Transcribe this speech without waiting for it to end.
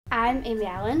I'm Amy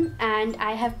Allan, and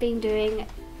I have been doing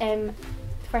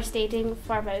first aiding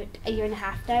for about a year and a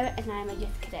half now, and I'm a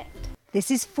youth cadet.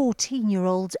 This is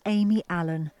 14-year-old Amy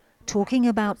Allan talking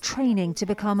about training to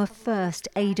become a first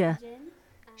aider.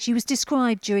 She was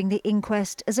described during the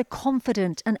inquest as a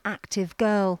confident and active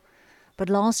girl. But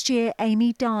last year,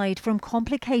 Amy died from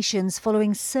complications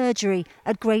following surgery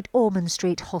at Great Ormond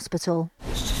Street Hospital.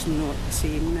 It's just not the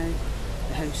same now.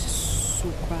 The house is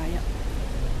so quiet.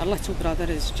 Our little brother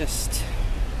is just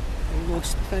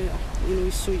lost without her. You know,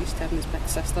 he's so used to having his big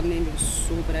sister, and Amy was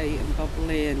so bright and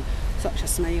bubbly and such a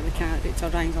smiley character.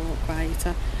 Ryan's a lot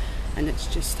quieter, and it's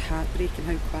just heartbreaking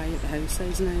how quiet the house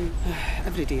is now.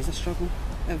 Every day is a struggle,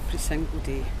 every single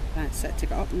day. That's it, to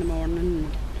get up in the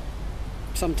morning.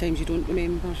 Sometimes you don't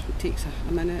remember, it takes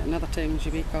a minute, and other times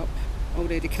you wake up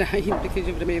already crying because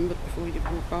you've remembered before you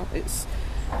woke up. It's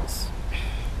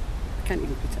I can't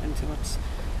even put it into words.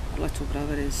 Our little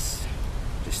brother is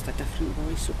just a different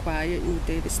boy, so quiet, you know,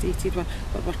 devastated. We're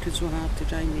working so hard to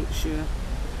try and make sure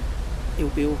he'll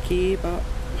be okay, but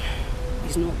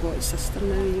he's not got his sister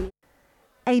now, you know.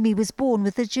 Amy was born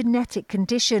with a genetic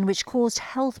condition which caused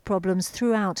health problems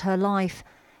throughout her life.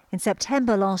 In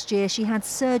September last year, she had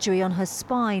surgery on her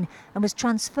spine and was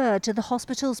transferred to the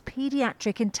hospital's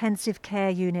paediatric intensive care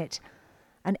unit.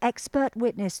 An expert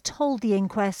witness told the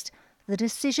inquest the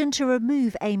decision to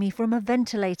remove Amy from a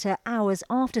ventilator hours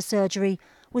after surgery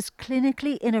was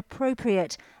clinically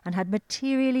inappropriate and had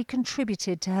materially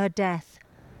contributed to her death.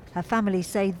 Her family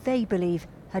say they believe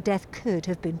her death could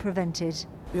have been prevented.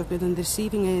 We have been on the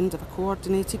receiving end of a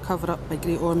coordinated cover-up by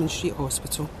Great Ormond Street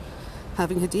Hospital.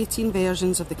 Having had 18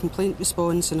 versions of the complaint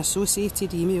response and associated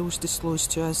emails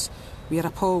disclosed to us, we are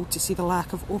appalled to see the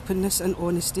lack of openness and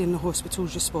honesty in the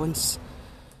hospital's response.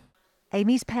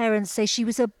 Amy's parents say she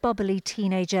was a bubbly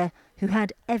teenager who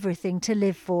had everything to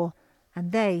live for,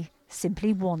 and they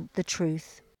simply want the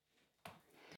truth.